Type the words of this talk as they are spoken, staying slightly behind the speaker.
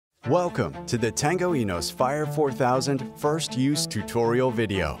Welcome to the Tangoinnos FIRE4000 First Use Tutorial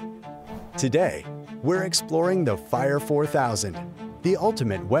video. Today, we're exploring the FIRE4000, the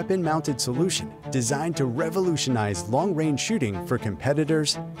ultimate weapon-mounted solution designed to revolutionize long-range shooting for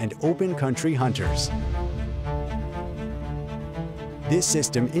competitors and open-country hunters. This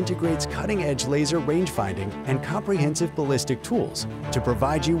system integrates cutting-edge laser rangefinding and comprehensive ballistic tools to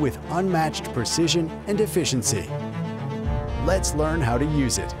provide you with unmatched precision and efficiency. Let's learn how to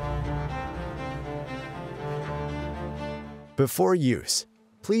use it. Before use,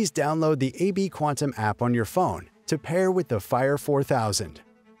 please download the AB Quantum app on your phone to pair with the FIRE4000.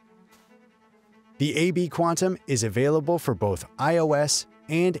 The AB Quantum is available for both iOS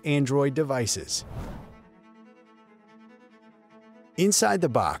and Android devices. Inside the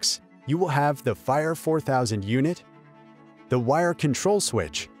box, you will have the FIRE4000 unit, the wire control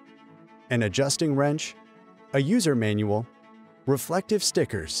switch, an adjusting wrench, a user manual, reflective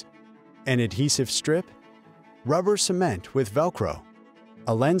stickers, an adhesive strip, rubber cement with Velcro,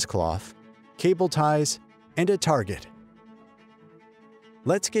 a lens cloth, cable ties, and a target.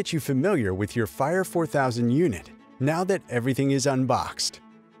 Let's get you familiar with your FIRE4000 unit now that everything is unboxed.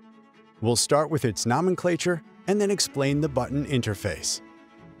 We'll start with its nomenclature and then explain the button interface.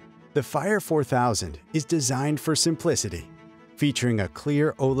 The FIRE4000 is designed for simplicity, featuring a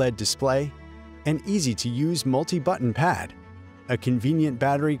clear OLED display, an easy-to-use multi-button pad, a convenient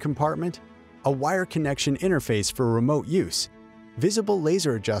battery compartment, a wire connection interface for remote use, visible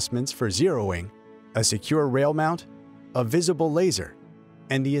laser adjustments for zeroing, a secure rail mount, a visible laser,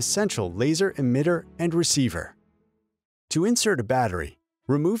 and the essential laser emitter and receiver. To insert a battery,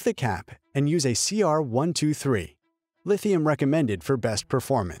 remove the cap and use a CR123, lithium recommended for best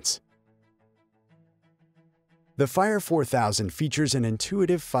performance. The FIRE4000 features an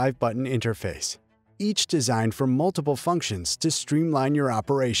intuitive 5-button interface, each designed for multiple functions to streamline your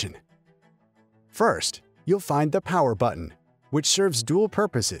operation. First, you'll find the power button, which serves dual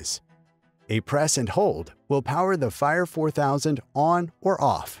purposes. A press and hold will power the FIRE4000 on or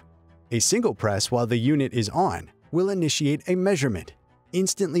off. A single press while the unit is on will initiate a measurement,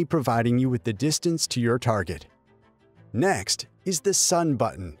 instantly providing you with the distance to your target. Next is the sun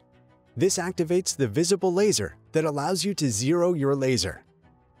button. This activates the visible laser that allows you to zero your laser.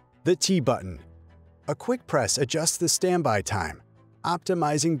 The T button. A quick press adjusts the standby time,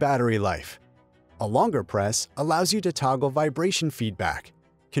 optimizing battery life. A longer press allows you to toggle vibration feedback,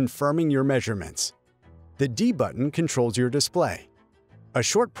 confirming your measurements. The D button controls your display. A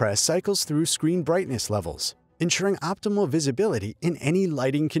short press cycles through screen brightness levels, ensuring optimal visibility in any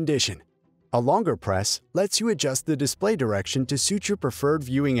lighting condition. A longer press lets you adjust the display direction to suit your preferred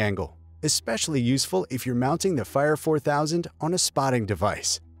viewing angle, especially useful if you're mounting the FIRE4000 on a spotting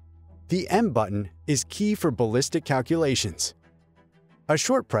device. The M button is key for ballistic calculations. A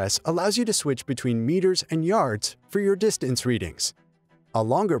short press allows you to switch between meters and yards for your distance readings. A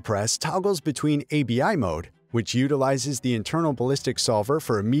longer press toggles between ABI mode, which utilizes the internal ballistic solver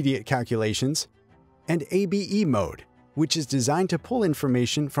for immediate calculations, and ABE mode, which is designed to pull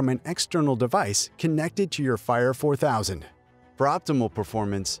information from an external device connected to your FIRE4000. For optimal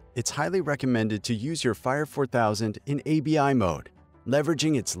performance, it's highly recommended to use your FIRE4000 in ABI mode,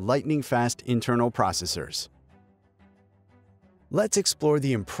 leveraging its lightning-fast internal processors. Let's explore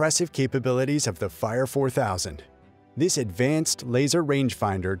the impressive capabilities of the FIRE4000. This advanced laser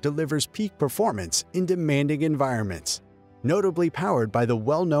rangefinder delivers peak performance in demanding environments, notably powered by the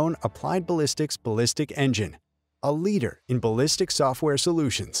well-known Applied Ballistics ballistic engine, a leader in ballistic software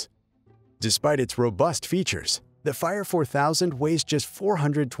solutions. Despite its robust features, the FIRE4000 weighs just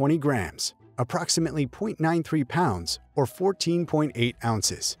 420 grams, approximately 0.93 pounds or 14.8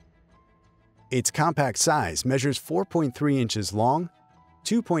 ounces. Its compact size measures 4.3 inches long,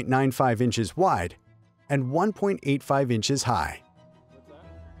 2.95 inches wide, and 1.85 inches high.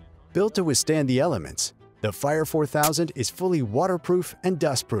 Built to withstand the elements, the FIRE4000 is fully waterproof and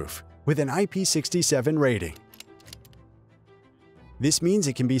dustproof with an IP67 rating. This means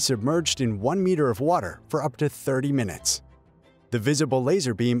it can be submerged in 1 meter of water for up to 30 minutes. The visible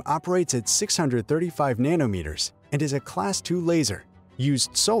laser beam operates at 635 nanometers and is a Class II laser,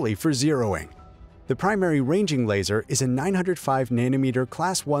 used solely for zeroing. The primary ranging laser is a 905 nanometer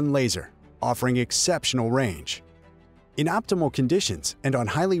Class I laser, offering exceptional range. In optimal conditions and on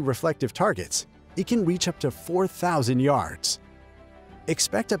highly reflective targets, it can reach up to 4,000 yards.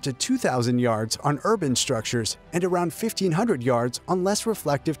 Expect up to 2,000 yards on urban structures and around 1,500 yards on less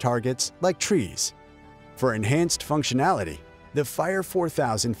reflective targets like trees. For enhanced functionality, the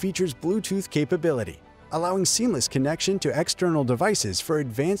FIRE4000 features Bluetooth capability, allowing seamless connection to external devices for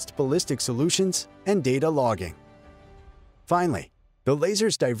advanced ballistic solutions and data logging. Finally, The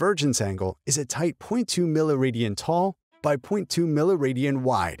laser's divergence angle is a tight 0.2 milliradian tall by 0.2 milliradian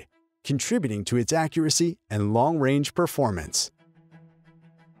wide, contributing to its accuracy and long-range performance.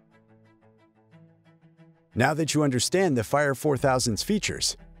 Now that you understand the FIRE4000's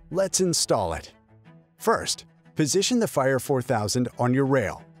features, let's install it. First, position the FIRE4000 on your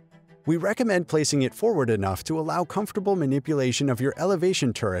rail. We recommend placing it forward enough to allow comfortable manipulation of your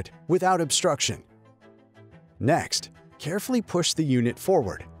elevation turret without obstruction. Next, carefully push the unit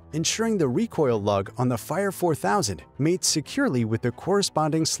forward, ensuring the recoil lug on the FIRE4000 mates securely with the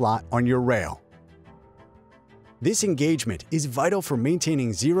corresponding slot on your rail. This engagement is vital for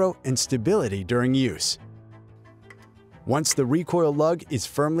maintaining zero and stability during use. Once the recoil lug is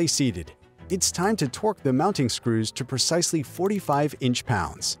firmly seated, it's time to torque the mounting screws to precisely 45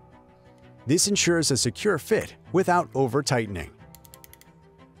 inch-pounds. This ensures a secure fit without over-tightening.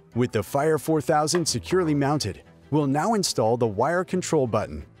 With the FIRE4000 securely mounted, we'll now install the wire control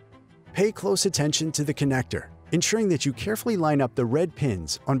button. Pay close attention to the connector, ensuring that you carefully line up the red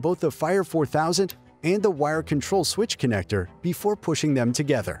pins on both the FIRE4000 and the wire control switch connector before pushing them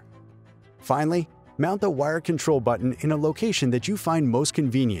together. Finally, mount the wire control button in a location that you find most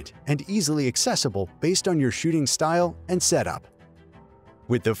convenient and easily accessible based on your shooting style and setup.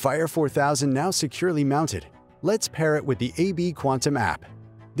 With the FIRE4000 now securely mounted, let's pair it with the AB Quantum app.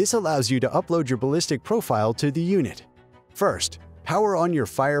 This allows you to upload your ballistic profile to the unit. First, power on your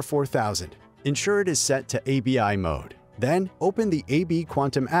FIRE4000. Ensure it is set to ABI mode. Then, open the AB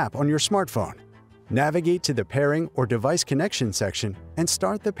Quantum app on your smartphone. Navigate to the Pairing or Device Connection section and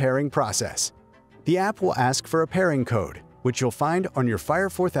start the pairing process. The app will ask for a pairing code, which you'll find on your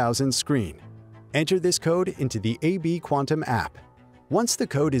FIRE4000 screen. Enter this code into the AB Quantum app. Once the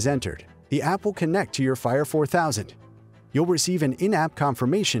code is entered, the app will connect to your FIRE4000. You'll receive an in-app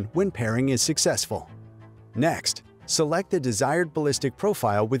confirmation when pairing is successful. Next, select the desired ballistic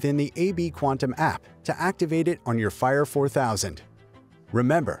profile within the AB Quantum app to activate it on your FIRE4000.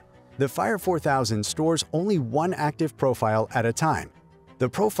 Remember, the FIRE4000 stores only one active profile at a time. The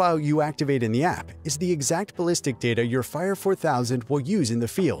profile you activate in the app is the exact ballistic data your FIRE4000 will use in the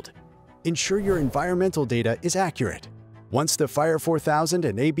field. Ensure your environmental data is accurate. Once the FIRE4000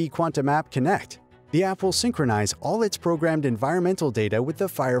 and AB Quantum app connect, the app will synchronize all its programmed environmental data with the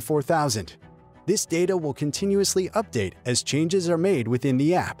FIRE4000. This data will continuously update as changes are made within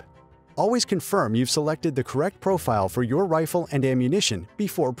the app. Always confirm you've selected the correct profile for your rifle and ammunition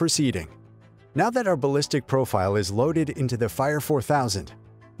before proceeding. Now that our ballistic profile is loaded into the FIRE4000,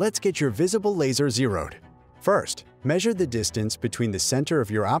 let's get your visible laser zeroed. First, measure the distance between the center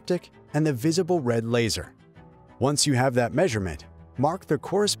of your optic and the visible red laser. Once you have that measurement, mark the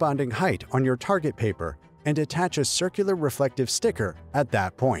corresponding height on your target paper and attach a circular reflective sticker at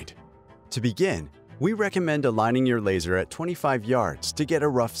that point. To begin, we recommend aligning your laser at 25 yards to get a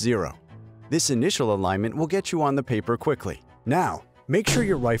rough zero. This initial alignment will get you on the paper quickly. Now, make sure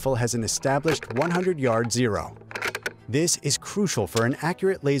your rifle has an established 100-yard zero. This is crucial for an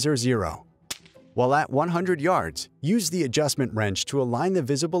accurate laser zero. While at 100 yards, use the adjustment wrench to align the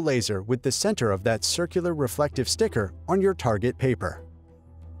visible laser with the center of that circular reflective sticker on your target paper.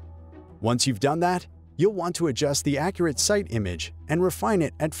 Once you've done that, you'll want to adjust the accurate sight image and refine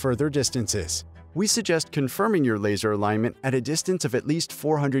it at further distances. We suggest confirming your laser alignment at a distance of at least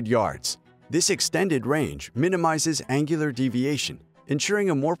 400 yards. This extended range minimizes angular deviation, ensuring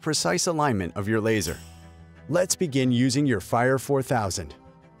a more precise alignment of your laser. Let's begin using your FIRE4000.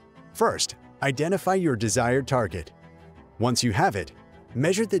 First, identify your desired target. Once you have it,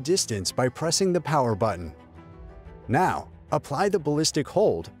 measure the distance by pressing the power button. Now, apply the ballistic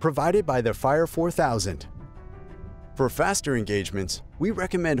hold provided by the FIRE4000. For faster engagements, we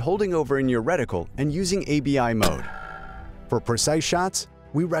recommend holding over in your reticle and using ABI mode. For precise shots,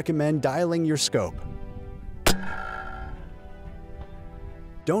 we recommend dialing your scope.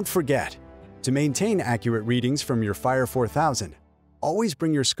 Don't forget, to maintain accurate readings from your FIRE4000, always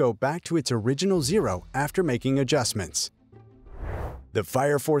bring your scope back to its original zero after making adjustments. The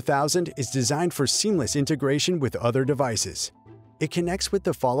FIRE4000 is designed for seamless integration with other devices. It connects with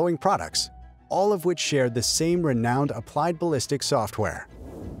the following products, all of which share the same renowned applied ballistic software: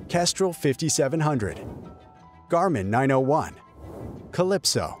 Kestrel 5700, Garmin 901,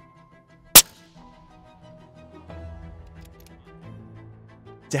 Calypso.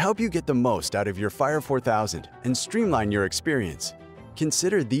 To help you get the most out of your FIRE4000 and streamline your experience,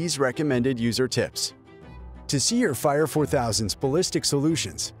 consider these recommended user tips. To see your FIRE4000's ballistic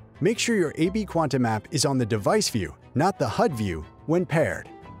solutions, make sure your AB Quantum app is on the device view, not the HUD view, when paired.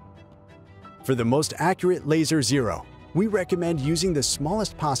 For the most accurate laser zero, we recommend using the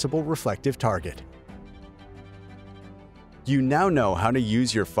smallest possible reflective target. You now know how to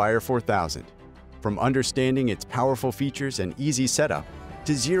use your FIRE4000. From understanding its powerful features and easy setup,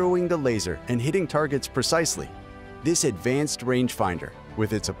 to zeroing the laser and hitting targets precisely, this advanced rangefinder,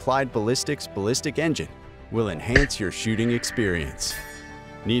 with its applied ballistics ballistic engine, will enhance your shooting experience.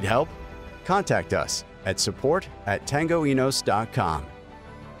 Need help? Contact us at support@tangoinnos.com.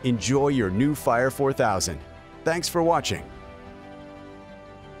 Enjoy your new FIRE4000. Thanks for watching.